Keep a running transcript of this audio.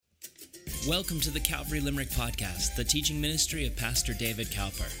Welcome to the Calvary Limerick Podcast, the teaching ministry of Pastor David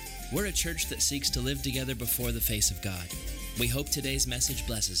Cowper. We're a church that seeks to live together before the face of God. We hope today's message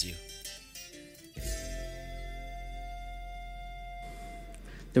blesses you.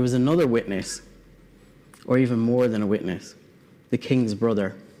 There was another witness, or even more than a witness, the king's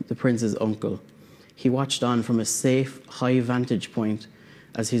brother, the prince's uncle. He watched on from a safe, high vantage point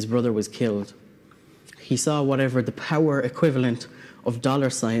as his brother was killed. He saw whatever the power equivalent of dollar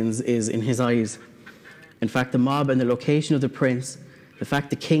signs is in his eyes. In fact, the mob and the location of the prince, the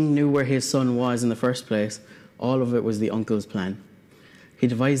fact the king knew where his son was in the first place, all of it was the uncle's plan. He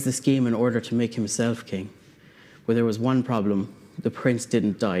devised the scheme in order to make himself king. But there was one problem: the prince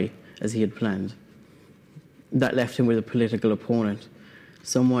didn't die as he had planned. That left him with a political opponent,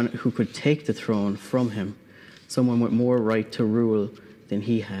 someone who could take the throne from him, someone with more right to rule than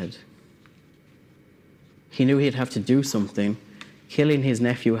he had. He knew he'd have to do something. Killing his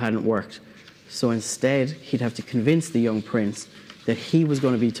nephew hadn't worked, so instead he'd have to convince the young prince that he was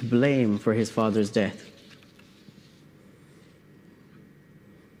going to be to blame for his father's death.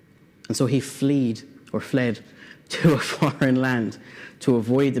 And so he fled to a foreign land to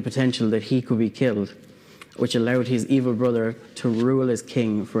avoid the potential that he could be killed, which allowed his evil brother to rule as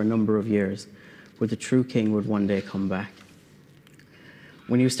king for a number of years, but the true king would one day come back.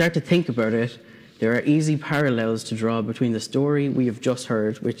 When you start to think about it, there are easy parallels to draw between the story we have just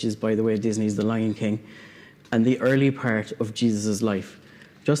heard, which is, by the way, Disney's The Lion King, and the early part of Jesus' life.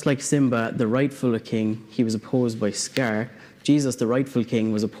 Just like Simba, the rightful king, he was opposed by Scar. Jesus, the rightful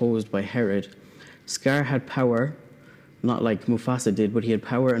king, was opposed by Herod. Scar had power, not like Mufasa did, but he had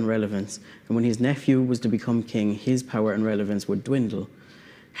power and relevance. And when his nephew was to become king, his power and relevance would dwindle.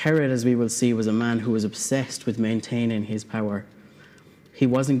 Herod, as we will see, was a man who was obsessed with maintaining his power. He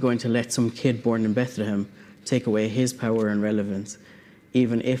wasn't going to let some kid born in Bethlehem take away his power and relevance,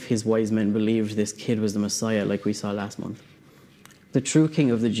 even if his wise men believed this kid was the Messiah, like we saw last month. The true king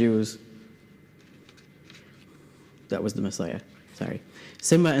of the Jews, that was the Messiah, sorry.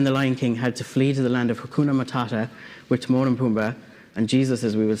 Simba and the Lion King had to flee to the land of Hakuna Matata with Timon and Pumbaa, and Jesus,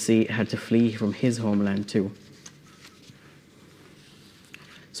 as we will see, had to flee from his homeland too.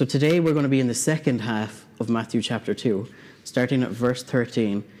 So today we're going to be in the second half of Matthew chapter 2, starting at verse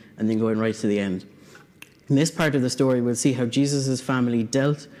 13 and then going right to the end. In this part of the story, we'll see how Jesus' family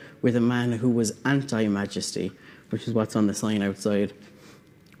dealt with a man who was anti-majesty, which is what's on the sign outside.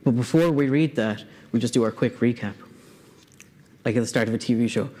 But before we read that, we'll just do our quick recap, like at the start of a TV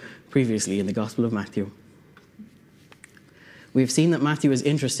show, previously in the Gospel of Matthew. We've seen that Matthew is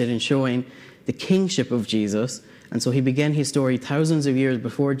interested in showing the kingship of Jesus, and so he began his story thousands of years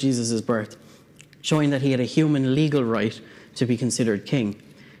before Jesus' birth, showing that he had a human legal right to be considered king.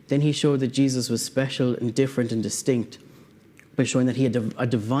 Then he showed that Jesus was special and different and distinct by showing that he had a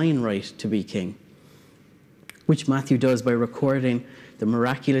divine right to be king, which Matthew does by recording the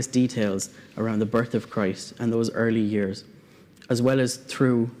miraculous details around the birth of Christ and those early years, as well as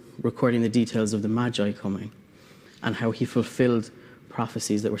through recording the details of the Magi coming and how he fulfilled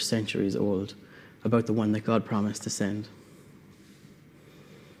prophecies that were centuries old about the one that God promised to send.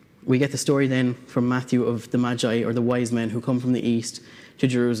 We get the story then from Matthew of the Magi, or the wise men who come from the east to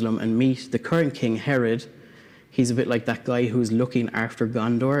Jerusalem and meet the current king, Herod. He's a bit like that guy who's looking after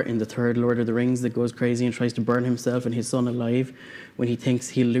Gondor in the third Lord of the Rings that goes crazy and tries to burn himself and his son alive when he thinks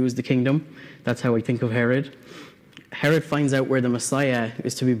he'll lose the kingdom. That's how I think of Herod. Herod finds out where the Messiah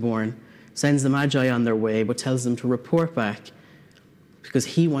is to be born, sends the Magi on their way, but tells them to report back because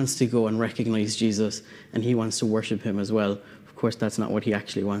he wants to go and recognize Jesus and he wants to worship him as well. Of course, that's not what he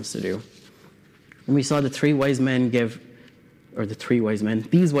actually wants to do. And we saw these wise men,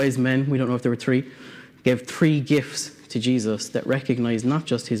 we don't know if there were three, gave three gifts to Jesus that recognized not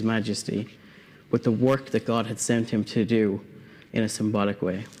just his majesty, but the work that God had sent him to do in a symbolic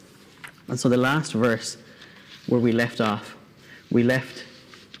way. And so the last verse where we left off, we left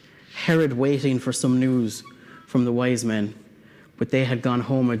Herod waiting for some news from the wise men, but they had gone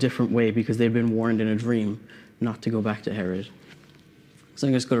home a different way because they'd been warned in a dream not to go back to Herod. So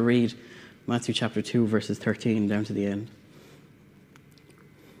I'm just going to read Matthew chapter 2, verses 13 down to the end.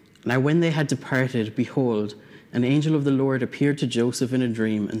 Now when they had departed, behold, an angel of the Lord appeared to Joseph in a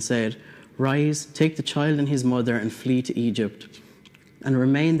dream and said, "Rise, take the child and his mother and flee to Egypt, and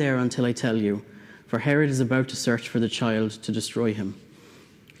remain there until I tell you, for Herod is about to search for the child to destroy him."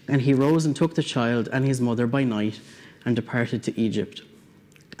 And he rose and took the child and his mother by night and departed to Egypt,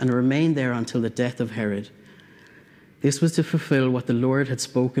 and remained there until the death of Herod. This was to fulfill what the Lord had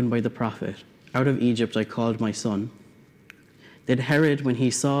spoken by the prophet, "Out of Egypt I called my son." Then Herod, when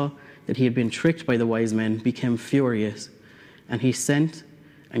he saw that he had been tricked by the wise men, became furious, and he sent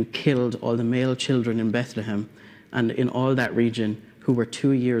and killed all the male children in Bethlehem and in all that region who were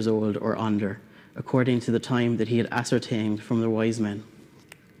 2 years old or under, according to the time that he had ascertained from the wise men.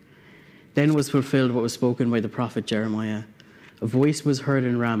 Then was fulfilled what was spoken by the prophet Jeremiah. A voice was heard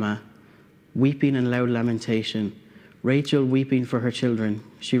in Ramah, weeping and loud lamentation, Rachel weeping for her children.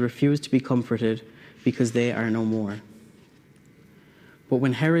 She refused to be comforted because they are no more. But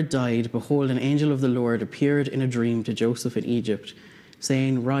when Herod died, behold, an angel of the Lord appeared in a dream to Joseph in Egypt,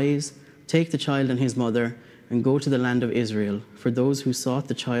 saying, Rise, take the child and his mother, and go to the land of Israel, for those who sought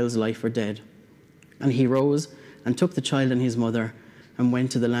the child's life are dead. And he rose and took the child and his mother and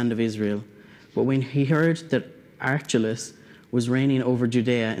went to the land of Israel. But when he heard that Archelaus was reigning over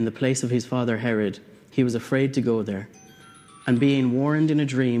Judea in the place of his father Herod, he was afraid to go there. And being warned in a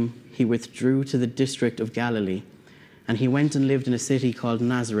dream, he withdrew to the district of Galilee. And he went and lived in a city called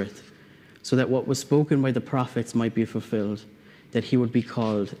Nazareth, so that what was spoken by the prophets might be fulfilled, that he would be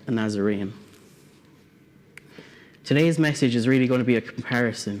called a Nazarene. Today's message is really going to be a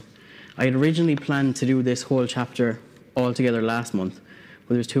comparison. I had originally planned to do this whole chapter all together last month,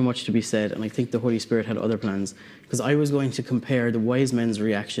 but there's too much to be said, and I think the Holy Spirit had other plans, because I was going to compare the wise men's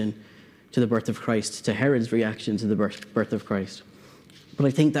reaction to the birth of Christ to Herod's reaction to the birth of Christ. But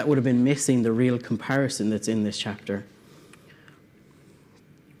I think that would have been missing the real comparison that's in this chapter,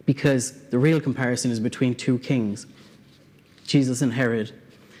 because the real comparison is between two kings, Jesus and Herod.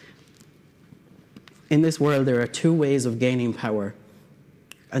 In this world, there are two ways of gaining power,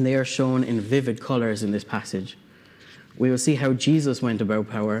 and they are shown in vivid colors in this passage. We will see how Jesus went about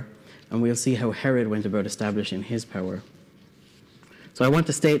power, and we'll see how Herod went about establishing his power. So I want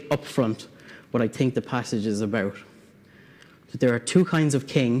to state up front what I think the passage is about. That there are two kinds of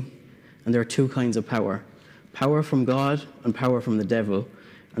king, and there are two kinds of power. Power from God and power from the devil.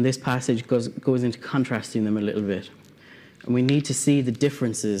 And this passage goes into contrasting them a little bit. And we need to see the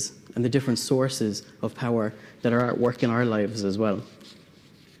differences and the different sources of power that are at work in our lives as well.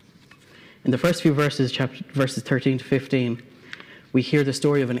 In the first few verses 13 to 15, we hear the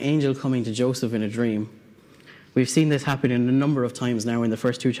story of an angel coming to Joseph in a dream. We've seen this happen in a number of times now in the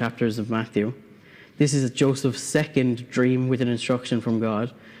first two chapters of Matthew. This is Joseph's second dream with an instruction from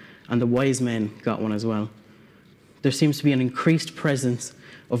God, and the wise men got one as well. There seems to be an increased presence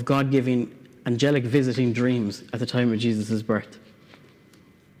of God-giving angelic visiting dreams at the time of Jesus' birth.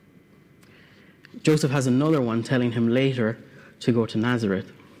 Joseph has another one telling him later to go to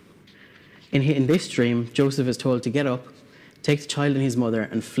Nazareth. In this dream, Joseph is told to get up, take the child and his mother,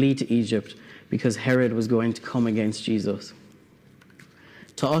 and flee to Egypt because Herod was going to come against Jesus.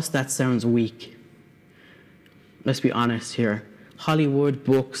 To us, that sounds weak. Let's be honest here. Hollywood,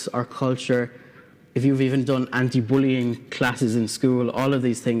 books, our culture, if you've even done anti-bullying classes in school, all of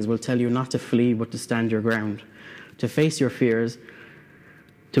these things will tell you not to flee, but to stand your ground, to face your fears,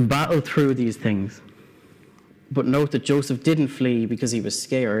 to battle through these things. But note that Joseph didn't flee because he was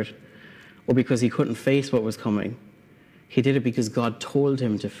scared or because he couldn't face what was coming. He did it because God told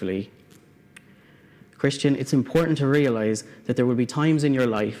him to flee. Christian, it's important to realize that there will be times in your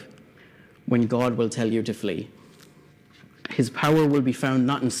life when God will tell you to flee. His power will be found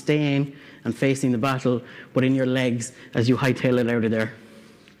not in staying and facing the battle, but in your legs as you hightail it out of there.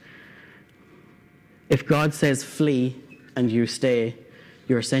 If God says flee and you stay,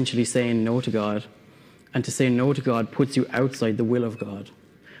 you're essentially saying no to God. And to say no to God puts you outside the will of God,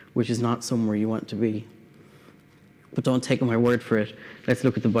 which is not somewhere you want to be. But don't take my word for it. Let's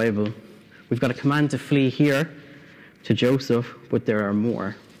look at the Bible. We've got a command to flee here to Joseph, but there are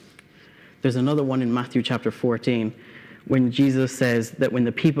more. There's another one in Matthew chapter 14, when Jesus says that when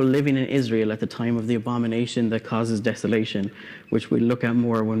the people living in Israel at the time of the abomination that causes desolation, which we'll look at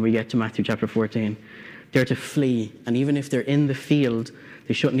more when we get to Matthew chapter 14, they're to flee. And even if they're in the field,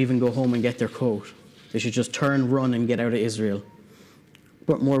 they shouldn't even go home and get their coat. They should just turn, run, and get out of Israel.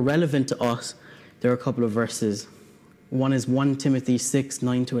 But more relevant to us, there are a couple of verses. One is 1 Timothy 6,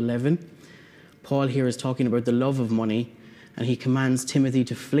 9 to 11. Paul here is talking about the love of money, and he commands Timothy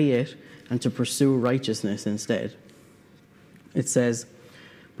to flee it and to pursue righteousness instead. It says,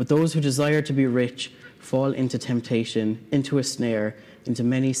 "But those who desire to be rich fall into temptation, into a snare, into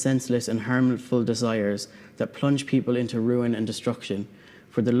many senseless and harmful desires that plunge people into ruin and destruction.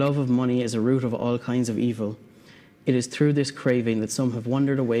 For the love of money is a root of all kinds of evil. It is through this craving that some have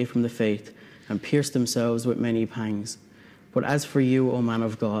wandered away from the faith and pierced themselves with many pangs. But as for you, O man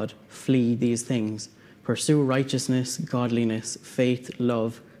of God, flee these things. Pursue righteousness, godliness, faith,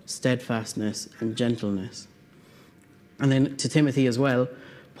 love, steadfastness, and gentleness." And then to Timothy as well,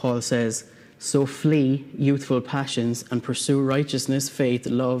 Paul says, "So flee youthful passions and pursue righteousness, faith,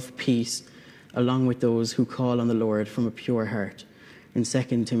 love, peace, along with those who call on the Lord from a pure heart. in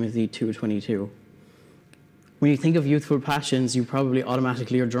 2 Timothy 2:22. When you think of youthful passions, you probably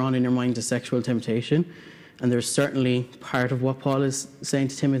automatically are drawn in your mind to sexual temptation, and there's certainly part of what Paul is saying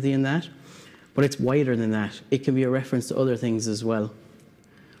to Timothy in that, but it's wider than that. It can be a reference to other things as well.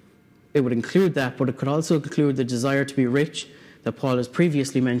 It would include that, but it could also include the desire to be rich that Paul has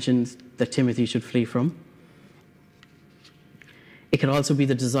previously mentioned that Timothy should flee from. It could also be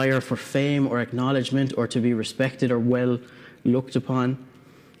the desire for fame or acknowledgement or to be respected or well looked upon,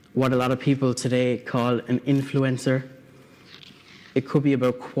 what a lot of people today call an influencer. It could be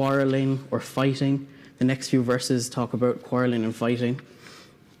about quarreling or fighting. The next few verses talk about quarreling and fighting.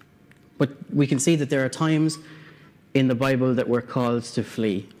 But we can see that there are times in the Bible that we're called to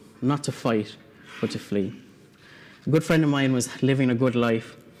flee, not to fight, but to flee. A good friend of mine was living a good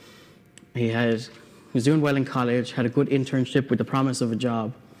life. He was doing well in college, had a good internship with the promise of a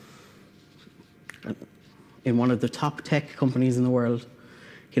job in one of the top tech companies in the world.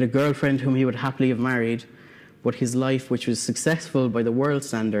 He had a girlfriend whom he would happily have married, but his life, which was successful by the world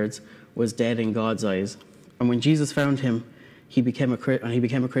standards, was dead in God's eyes. And when Jesus found him, he became a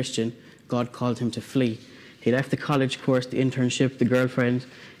Christian. God called him to flee. He left the college course, the internship, the girlfriend,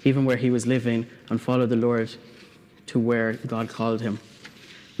 even where he was living, and followed the Lord to where God called him,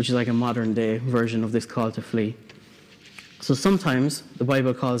 which is like a modern day version of this call to flee. So sometimes the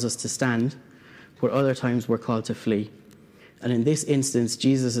Bible calls us to stand, but other times we're called to flee. And in this instance,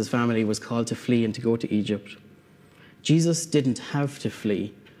 Jesus' family was called to flee and to go to Egypt. Jesus didn't have to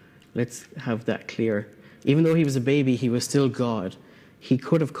flee. Let's have that clear. Even though he was a baby, he was still God. He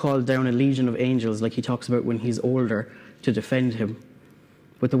could have called down a legion of angels, like he talks about when he's older, to defend him.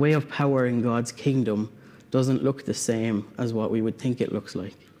 But the way of power in God's kingdom doesn't look the same as what we would think it looks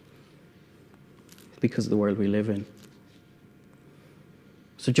like, because of the world we live in.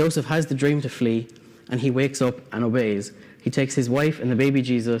 So Joseph has the dream to flee, and he wakes up and obeys. He takes his wife and the baby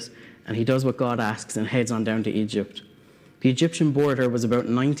Jesus, and he does what God asks and heads on down to Egypt. The Egyptian border was about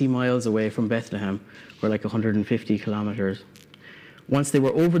 90 miles away from Bethlehem, or like 150 kilometers. Once they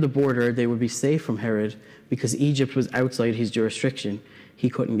were over the border, they would be safe from Herod, because Egypt was outside his jurisdiction. He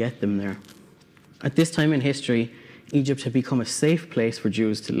couldn't get them there. At this time in history, Egypt had become a safe place for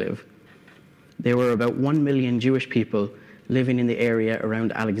Jews to live. There were about 1 million Jewish people living in the area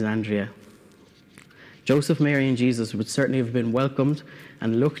around Alexandria. Joseph, Mary, and Jesus would certainly have been welcomed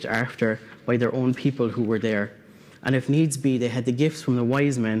and looked after by their own people who were there. And if needs be, they had the gifts from the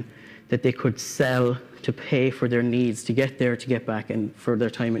wise men that they could sell to pay for their needs, to get there, to get back, and for their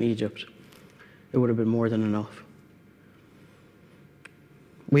time in Egypt. It would have been more than enough.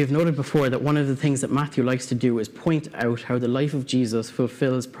 We have noted before that one of the things that Matthew likes to do is point out how the life of Jesus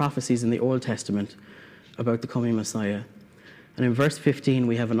fulfills prophecies in the Old Testament about the coming Messiah. And in verse 15,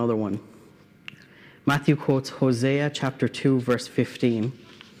 we have another one. Matthew quotes Hosea chapter 2, verse 15.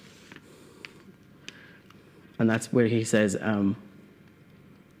 And that's where he says, out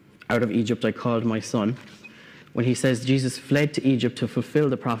of Egypt I called my son. When he says Jesus fled to Egypt to fulfill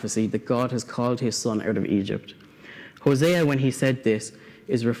the prophecy that God has called his son out of Egypt. Hosea, when he said this,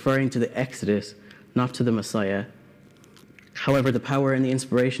 is referring to the Exodus, not to the Messiah. However, the power and the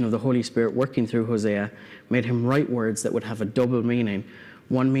inspiration of the Holy Spirit working through Hosea made him write words that would have a double meaning.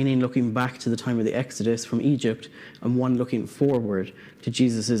 One meaning looking back to the time of the Exodus from Egypt, and one looking forward to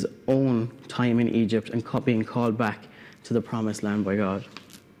Jesus' own time in Egypt and being called back to the promised land by God.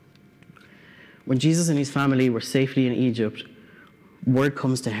 When Jesus and his family were safely in Egypt, word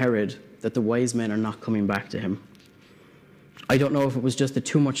comes to Herod that the wise men are not coming back to him. I don't know if it was just that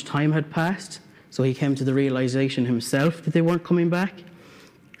too much time had passed, so he came to the realization himself that they weren't coming back.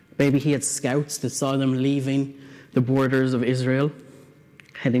 Maybe he had scouts that saw them leaving the borders of Israel,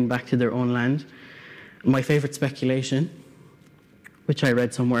 heading back to their own land. My favorite speculation, which I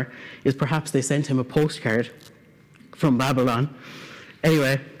read somewhere, is perhaps they sent him a postcard from Babylon.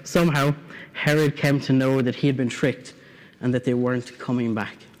 Anyway, somehow Herod came to know that he had been tricked and that they weren't coming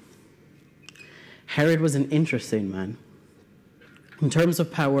back. Herod was an interesting man. In terms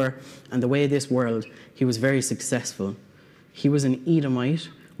of power and the way of this world, he was very successful. He was an Edomite,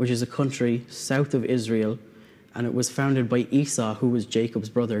 which is a country south of Israel, and it was founded by Esau, who was Jacob's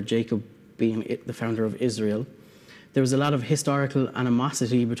brother, Jacob being the founder of Israel. There was a lot of historical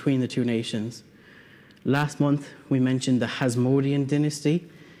animosity between the two nations. Last month, we mentioned the Hasmonean dynasty,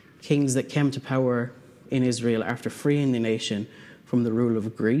 kings that came to power in Israel after freeing the nation from the rule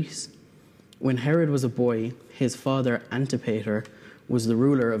of Greece. When Herod was a boy, his father, Antipater, was the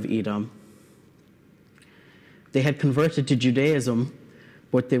ruler of Edom. They had converted to Judaism,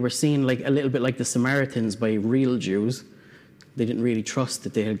 but they were seen like a little bit like the Samaritans by real Jews. They didn't really trust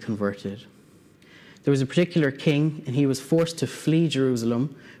that they had converted. There was a particular king, and he was forced to flee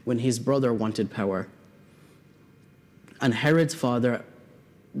Jerusalem when his brother wanted power. And Herod's father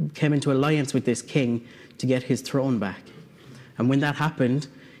came into alliance with this king to get his throne back. And when that happened,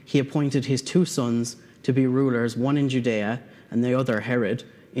 he appointed his 2 sons to be rulers, one in Judea and the other, Herod,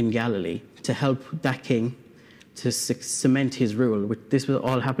 in Galilee, to help that king to cement his rule. This will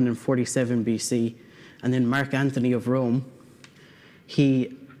all happen in 47 BC. And then Mark Antony of Rome,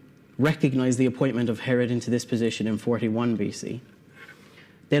 he recognized the appointment of Herod into this position in 41 BC.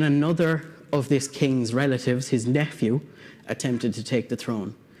 Then another of this king's relatives, his nephew, attempted to take the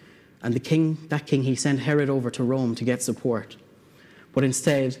throne. And that king, he sent Herod over to Rome to get support. But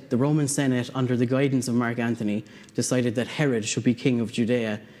instead, the Roman Senate, under the guidance of Mark Antony, decided that Herod should be king of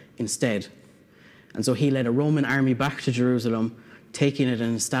Judea instead. And so he led a Roman army back to Jerusalem, taking it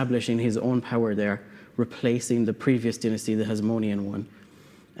and establishing his own power there, replacing the previous dynasty, the Hasmonean one.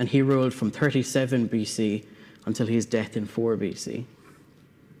 And he ruled from 37 BC until his death in 4 BC.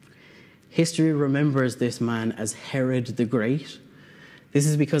 History remembers this man as Herod the Great. This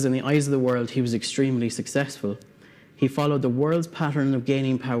is because in the eyes of the world, he was extremely successful. He followed the world's pattern of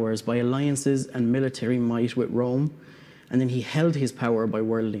gaining powers by alliances and military might with Rome, and then he held his power by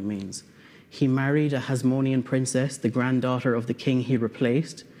worldly means. He married a Hasmonean princess, the granddaughter of the king he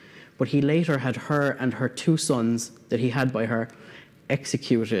replaced, but he later had her and her 2 sons that he had by her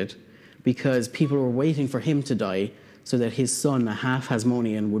executed because people were waiting for him to die so that his son, a half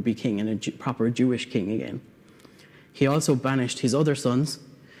Hasmonean, would be king and a proper Jewish king again. He also banished his other sons.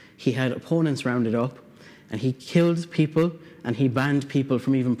 He had opponents rounded up, and he killed people, and he banned people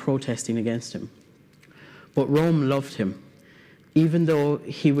from even protesting against him. But Rome loved him. Even though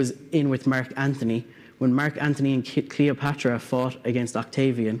he was in with Mark Antony, when Mark Antony and Cleopatra fought against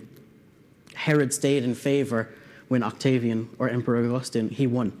Octavian, Herod stayed in favor when Octavian, or Emperor Augustine, he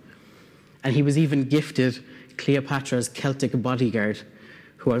won. And he was even gifted Cleopatra's Celtic bodyguard,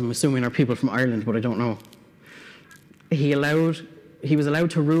 who I'm assuming are people from Ireland, but I don't know. He was allowed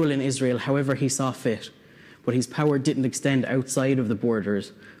to rule in Israel however he saw fit, but his power didn't extend outside of the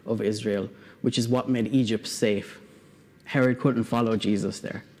borders of Israel, which is what made Egypt safe. Herod couldn't follow Jesus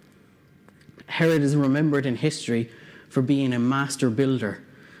there. Herod is remembered in history for being a master builder,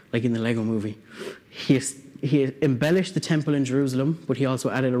 like in the Lego movie. He embellished the temple in Jerusalem, but he also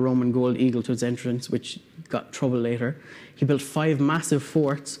added a Roman gold eagle to its entrance, which got trouble later. He built 5 massive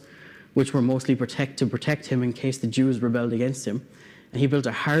forts, which were mostly to protect him in case the Jews rebelled against him. And he built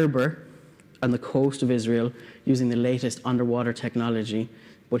a harbour on the coast of Israel using the latest underwater technology,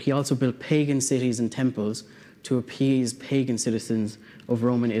 but he also built pagan cities and temples to appease pagan citizens of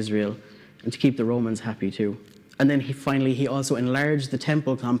Roman Israel and to keep the Romans happy too. And then he also enlarged the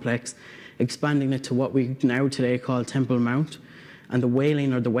temple complex, expanding it to what we now today call Temple Mount, and the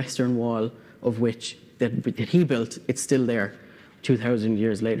Wailing, or the Western Wall, of which that he built, it's still there 2,000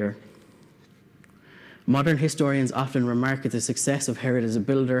 years later. Modern historians often remark at the success of Herod as a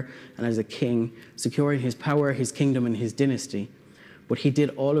builder and as a king, securing his power, his kingdom, and his dynasty. But he did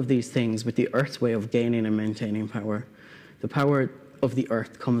all of these things with the earth's way of gaining and maintaining power. The power of the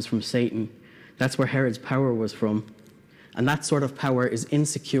earth comes from Satan. That's where Herod's power was from. And that sort of power is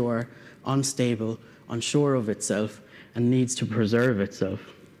insecure, unstable, unsure of itself, and needs to preserve itself.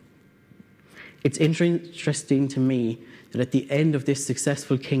 It's interesting to me that at the end of this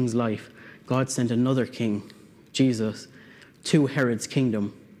successful king's life, God sent another king, Jesus, to Herod's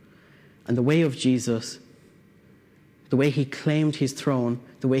kingdom. And the way of Jesus, the way he claimed his throne,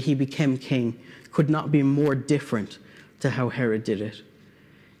 the way he became king, could not be more different to how Herod did it.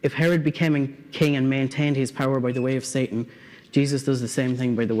 If Herod became a king and maintained his power by the way of Satan, Jesus does the same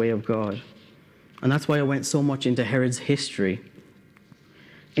thing by the way of God. And that's why I went so much into Herod's history,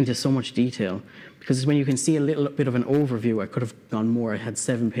 into so much detail. Because when you can see a little bit of an overview, I could have gone more. I had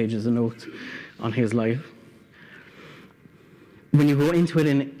 7 pages of notes on his life. When you go into it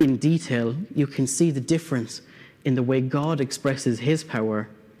in detail, you can see the difference in the way God expresses his power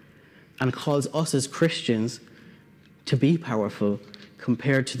and calls us as Christians to be powerful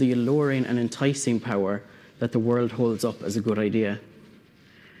compared to the alluring and enticing power that the world holds up as a good idea.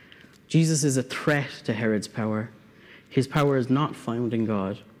 Jesus is a threat to Herod's power. His power is not found in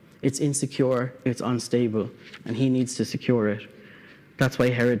God. It's insecure, it's unstable, and he needs to secure it. That's why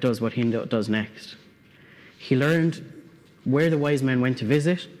Herod does what he does next. He learned where the wise men went to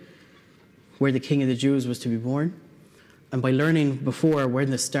visit, where the king of the Jews was to be born, and by learning before when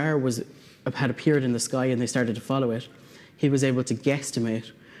the star had appeared in the sky and they started to follow it, he was able to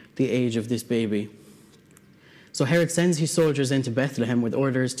guesstimate the age of this baby. So Herod sends his soldiers into Bethlehem with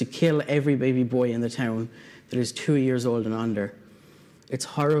orders to kill every baby boy in the town that is 2 years old and under. It's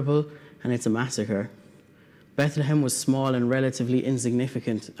horrible and it's a massacre. Bethlehem was small and relatively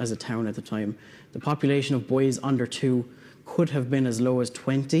insignificant as a town at the time. The population of boys under 2 could have been as low as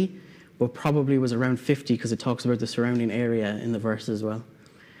 20, but probably was around 50 because it talks about the surrounding area in the verse as well.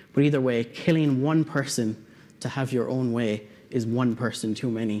 But either way, killing one person to have your own way is one person too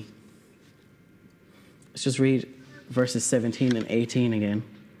many. Let's just read verses 17 and 18 again.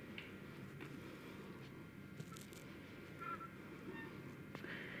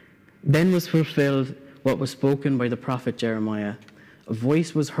 Then was fulfilled what was spoken by the prophet Jeremiah. A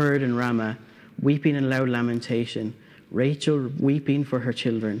voice was heard in Ramah, weeping in loud lamentation, Rachel weeping for her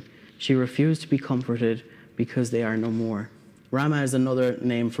children. She refused to be comforted because they are no more. Ramah is another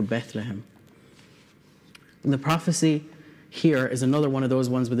name for Bethlehem. And the prophecy here is another one of those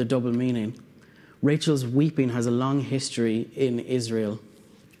ones with a double meaning. Rachel's weeping has a long history in Israel.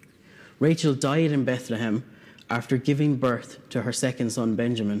 Rachel died in Bethlehem after giving birth to her second son,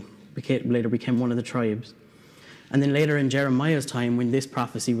 Benjamin. Later became one of the tribes. And then later in Jeremiah's time, when this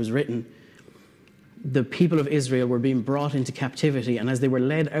prophecy was written, the people of Israel were being brought into captivity, and as they were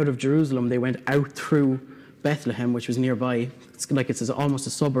led out of Jerusalem, they went out through Bethlehem, which was nearby. It's almost a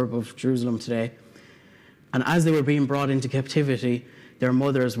suburb of Jerusalem today. And as they were being brought into captivity, their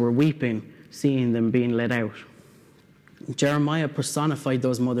mothers were weeping, seeing them being led out. Jeremiah personified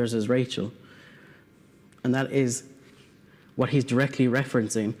those mothers as Rachel. And that is what he's directly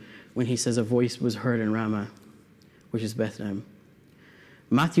referencing when he says a voice was heard in Ramah, which is Bethlehem.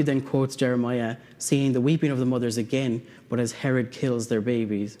 Matthew then quotes Jeremiah, seeing the weeping of the mothers again, but as Herod kills their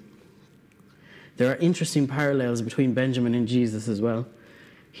babies. There are interesting parallels between Benjamin and Jesus as well.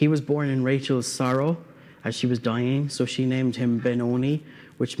 He was born in Rachel's sorrow as she was dying, so she named him Benoni,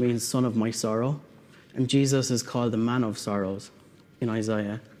 which means son of my sorrow. And Jesus is called the man of sorrows in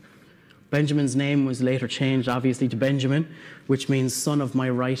Isaiah. Benjamin's name was later changed, obviously, to Benjamin, which means son of my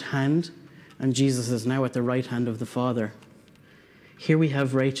right hand. And Jesus is now at the right hand of the Father. Here we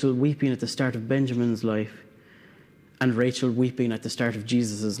have Rachel weeping at the start of Benjamin's life, and Rachel weeping at the start of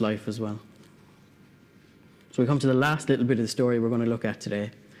Jesus' life as well. So we come to the last little bit of the story we're going to look at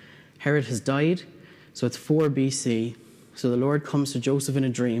today. Herod has died, so it's 4 BC. So the Lord comes to Joseph in a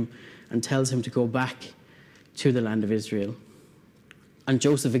dream and tells him to go back to the land of Israel. And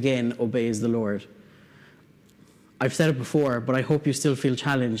Joseph again obeys the Lord. I've said it before, but I hope you still feel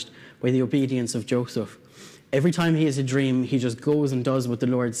challenged by the obedience of Joseph. Every time he has a dream, he just goes and does what the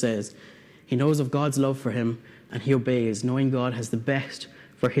Lord says. He knows of God's love for him, and he obeys, knowing God has the best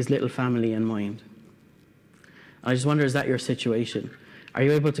for his little family in mind. I just wonder, is that your situation? Are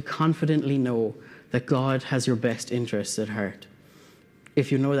you able to confidently know that God has your best interests at heart?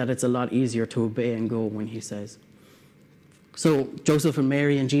 If you know that, it's a lot easier to obey and go when he says. So Joseph and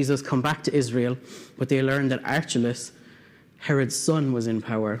Mary and Jesus come back to Israel, but they learn that Archelaus, Herod's son, was in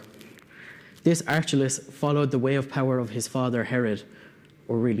power. This Archelaus followed the way of power of his father Herod,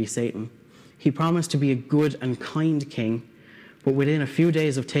 or really Satan. He promised to be a good and kind king, but within a few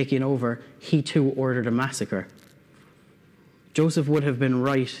days of taking over, he too ordered a massacre. Joseph would have been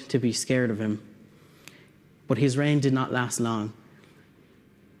right to be scared of him, but his reign did not last long.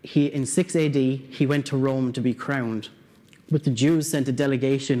 In 6 AD, he went to Rome to be crowned, but the Jews sent a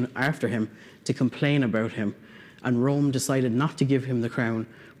delegation after him to complain about him, and Rome decided not to give him the crown,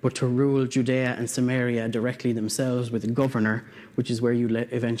 but to rule Judea and Samaria directly themselves with a governor, which is where you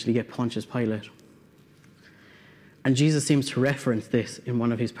eventually get Pontius Pilate. And Jesus seems to reference this in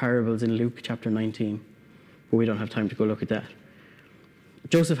one of his parables in Luke chapter 19, but we don't have time to go look at that.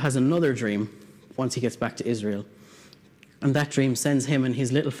 Joseph has another dream once he gets back to Israel, and that dream sends him and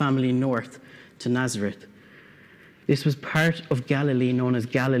his little family north to Nazareth. This was part of Galilee known as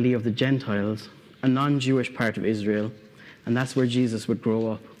Galilee of the Gentiles, a non-Jewish part of Israel, and that's where Jesus would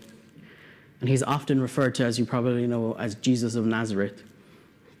grow up. And he's often referred to, as you probably know, as Jesus of Nazareth.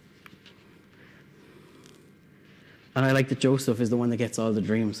 And I like that Joseph is the one that gets all the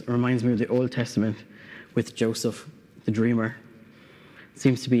dreams. It reminds me of the Old Testament with Joseph, the dreamer. It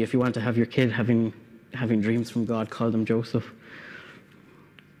seems to be, if you want to have your kid having dreams from God, call them Joseph.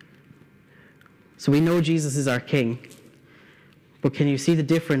 So we know Jesus is our king, but can you see the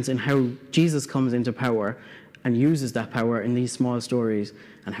difference in how Jesus comes into power and uses that power in these small stories,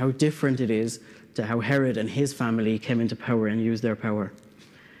 and how different it is to how Herod and his family came into power and used their power?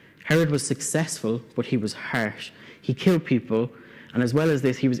 Herod was successful, but he was harsh. He killed people, and as well as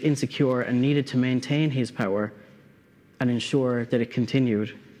this, he was insecure and needed to maintain his power and ensure that it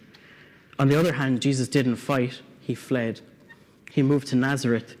continued. On the other hand, Jesus didn't fight, he fled. He moved to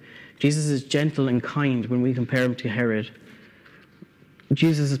Nazareth. Jesus is gentle and kind when we compare him to Herod.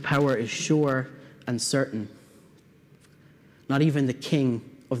 Jesus' power is sure and certain. Not even the king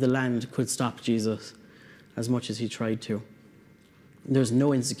of the land could stop Jesus, as much as he tried to. There's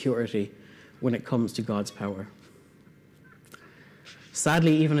no insecurity when it comes to God's power.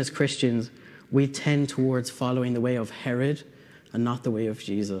 Sadly, even as Christians, we tend towards following the way of Herod and not the way of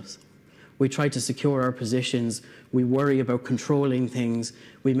Jesus. We try to secure our positions. We worry about controlling things.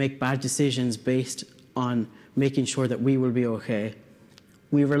 We make bad decisions based on making sure that we will be okay.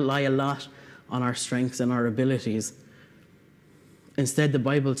 We rely a lot on our strengths and our abilities. Instead, the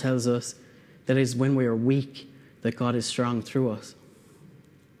Bible tells us that it is when we are weak that God is strong through us.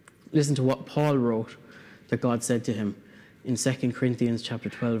 Listen to what Paul wrote that God said to him in 2 Corinthians chapter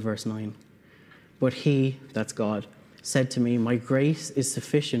 12, verse 9. But he, that's God, said to me, my grace is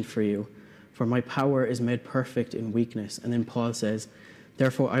sufficient for you, for my power is made perfect in weakness. And then Paul says,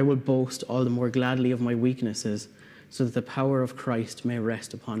 therefore I will boast all the more gladly of my weaknesses, so that the power of Christ may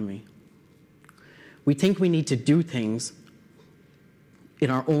rest upon me. We think we need to do things in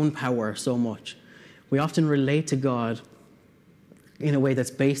our own power so much. We often relate to God in a way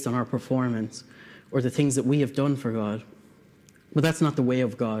that's based on our performance or the things that we have done for God. But that's not the way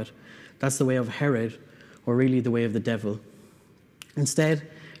of God. That's the way of Herod, or really the way of the devil. Instead,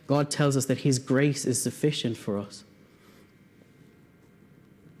 God tells us that his grace is sufficient for us.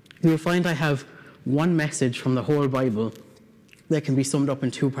 You'll find I have one message from the whole Bible that can be summed up in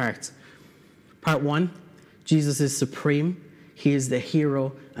two parts. Part one, Jesus is supreme, he is the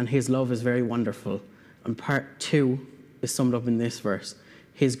hero, and his love is very wonderful. And part two is summed up in this verse,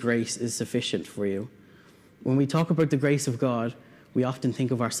 his grace is sufficient for you. When we talk about the grace of God, we often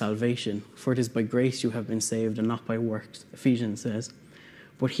think of our salvation, for it is by grace you have been saved and not by works, Ephesians says.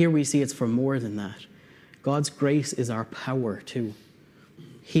 But here we see it's for more than that. God's grace is our power too.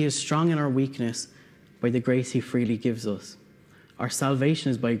 He is strong in our weakness by the grace he freely gives us. Our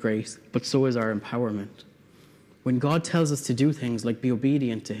salvation is by grace, but so is our empowerment. When God tells us to do things like be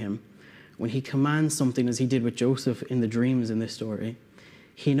obedient to him, when he commands something as he did with Joseph in the dreams in this story,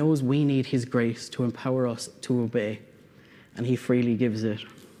 he knows we need his grace to empower us to obey, and he freely gives it.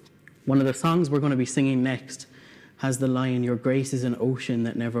 One of the songs we're going to be singing next has the line, your grace is an ocean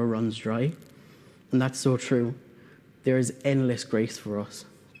that never runs dry. And that's so true. There is endless grace for us,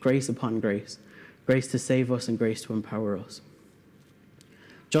 grace upon grace, grace to save us and grace to empower us.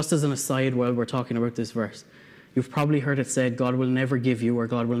 Just as an aside while we're talking about this verse, you've probably heard it said, God will never give you or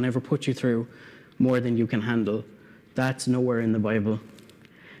God will never put you through more than you can handle. That's nowhere in the Bible.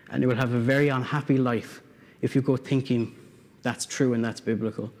 And you will have a very unhappy life if you go thinking that's true and that's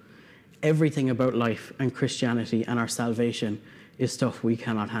biblical. Everything about life and Christianity and our salvation is stuff we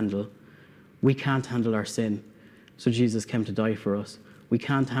cannot handle. We can't handle our sin, so Jesus came to die for us. We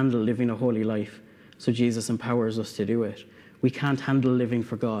can't handle living a holy life, so Jesus empowers us to do it. We can't handle living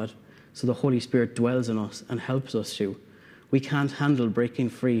for God, so the Holy Spirit dwells in us and helps us to. We can't handle breaking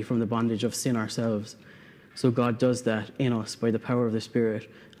free from the bondage of sin ourselves, so God does that in us by the power of the Spirit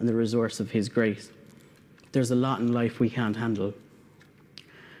and the resource of his grace. There's a lot in life we can't handle.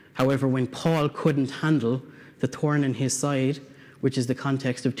 However, when Paul couldn't handle the thorn in his side, which is the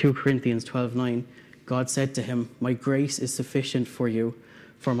context of 2 Corinthians 12:9, God said to him, my grace is sufficient for you,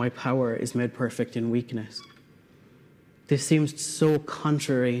 for my power is made perfect in weakness. This seems so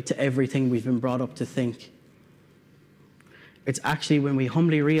contrary to everything we've been brought up to think. It's actually when we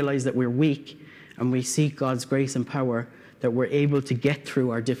humbly realize that we're weak and we seek God's grace and power that we're able to get through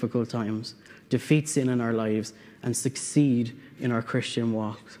our difficult times, defeat sin in our lives, and succeed in our Christian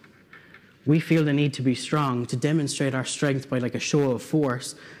walks. We feel the need to be strong, to demonstrate our strength by like a show of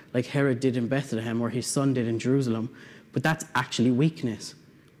force, like Herod did in Bethlehem or his son did in Jerusalem, but that's actually weakness.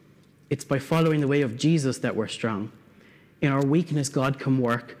 It's by following the way of Jesus that we're strong. In our weakness, God can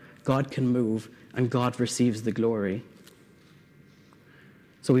work, God can move, and God receives the glory.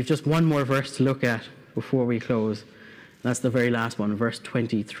 So we've just one more verse to look at before we close. That's the very last one, verse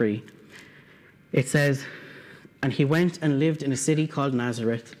 23. It says, and he went and lived in a city called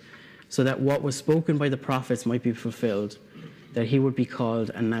Nazareth, so that what was spoken by the prophets might be fulfilled, that he would be called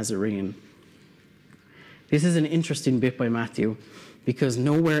a Nazarene. This is an interesting bit by Matthew, because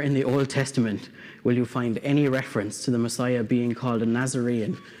nowhere in the Old Testament will you find any reference to the Messiah being called a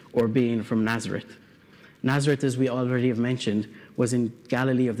Nazarene or being from Nazareth. Nazareth, as we already have mentioned, was in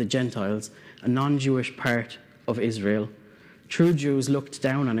Galilee of the Gentiles, a non-Jewish part of Israel. True Jews looked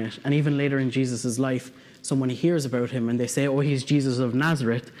down on it, and even later in Jesus' life, someone hears about him and they say, oh, he's Jesus of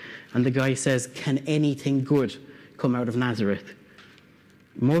Nazareth, and the guy says, can anything good come out of Nazareth?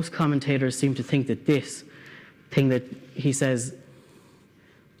 Most commentators seem to think that this thing that he says,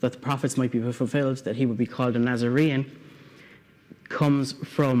 that the prophets might be fulfilled, that he would be called a Nazarene, comes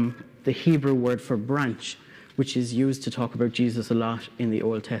from the Hebrew word for branch, which is used to talk about Jesus a lot in the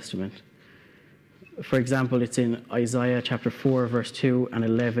Old Testament. For example, it's in Isaiah chapter 4, verse 2 and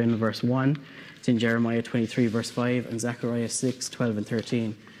 11, verse 1. It's in Jeremiah 23, verse 5, and Zechariah 6, 12, and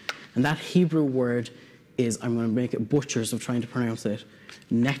 13. And that Hebrew word is, I'm going to make it butchers of trying to pronounce it,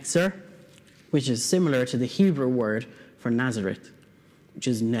 Netzer, which is similar to the Hebrew word for Nazareth, which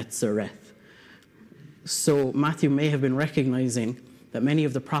is Netzareth. So Matthew may have been recognizing that many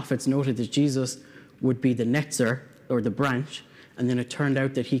of the prophets noted that Jesus would be the Netzer, or the branch, and then it turned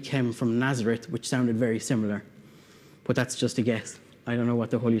out that he came from Nazareth, which sounded very similar. But that's just a guess. I don't know what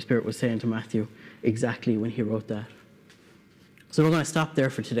the Holy Spirit was saying to Matthew exactly when he wrote that. So we're going to stop there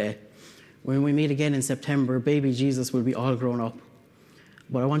for today. When we meet again in September, baby Jesus will be all grown up.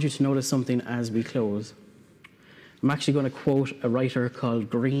 But I want you to notice something as we close. I'm actually going to quote a writer called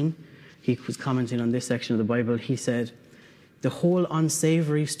Green. He was commenting on this section of the Bible. He said, "The whole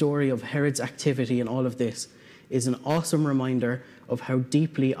unsavory story of Herod's activity in all of this is an awesome reminder of how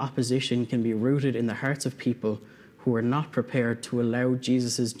deeply opposition can be rooted in the hearts of people who are not prepared to allow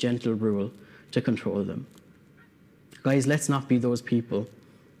Jesus' gentle rule to control them." Guys, let's not be those people.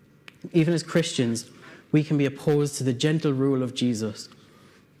 Even as Christians, we can be opposed to the gentle rule of Jesus,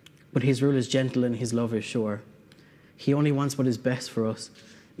 but his rule is gentle and his love is sure. He only wants what is best for us,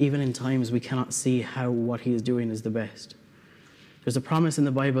 even in times we cannot see how what he is doing is the best. There's a promise in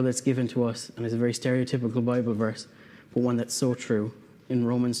the Bible that's given to us, and it's a very stereotypical Bible verse, but one that's so true. In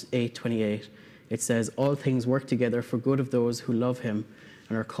Romans 8:28, it says, "All things work together for good of those who love him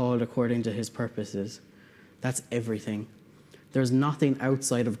and are called according to his purposes." That's everything. There's nothing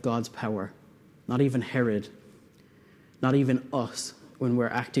outside of God's power, not even Herod, not even us. When we're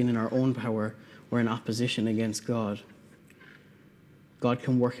acting in our own power, we're in opposition against God. God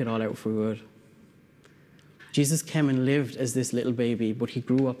can work it all out for good. Jesus came and lived as this little baby, but he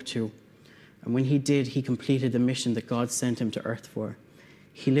grew up too. And when he did, he completed the mission that God sent him to earth for.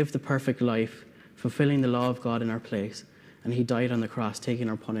 He lived the perfect life, fulfilling the law of God in our place, and he died on the cross, taking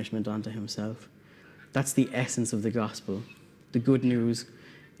our punishment onto himself. That's the essence of the gospel. The good news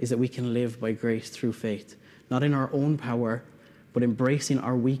is that we can live by grace through faith, not in our own power, but embracing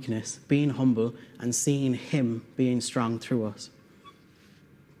our weakness, being humble, and seeing him being strong through us.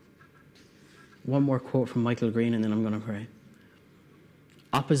 One more quote from Michael Green, and then I'm going to pray.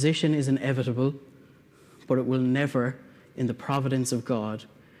 "Opposition is inevitable, but it will never, in the providence of God,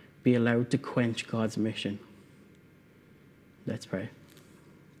 be allowed to quench God's mission." Let's pray.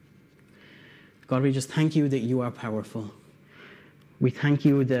 God, we just thank you that you are powerful. We thank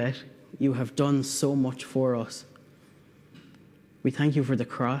you that you have done so much for us. We thank you for the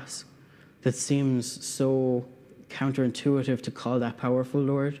cross that seems so counterintuitive to call that powerful,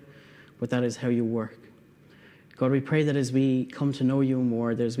 Lord, but that is how you work. God, we pray that as we come to know you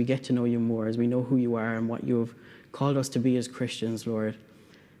more, that as we get to know you more, as we know who you are and what you have called us to be as Christians, Lord,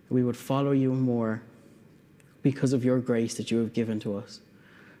 we would follow you more because of your grace that you have given to us.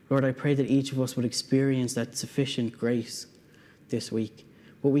 Lord, I pray that each of us would experience that sufficient grace this week,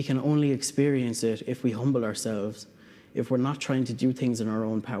 but we can only experience it if we humble ourselves, if we're not trying to do things in our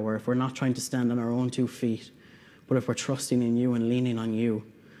own power, if we're not trying to stand on our own 2 feet, but if we're trusting in you and leaning on you,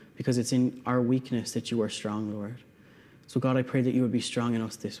 because it's in our weakness that you are strong, Lord. So God, I pray that you would be strong in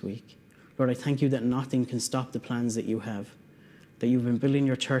us this week. Lord, I thank you that nothing can stop the plans that you have, that you've been building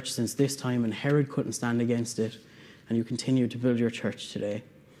your church since this time and Herod couldn't stand against it, and you continue to build your church today.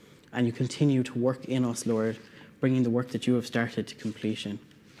 And you continue to work in us, Lord, bringing the work that you have started to completion.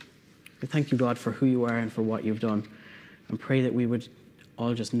 I thank you, God, for who you are and for what you've done, and pray that we would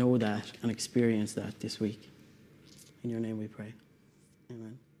all just know that and experience that this week. In your name we pray.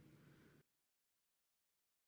 Amen.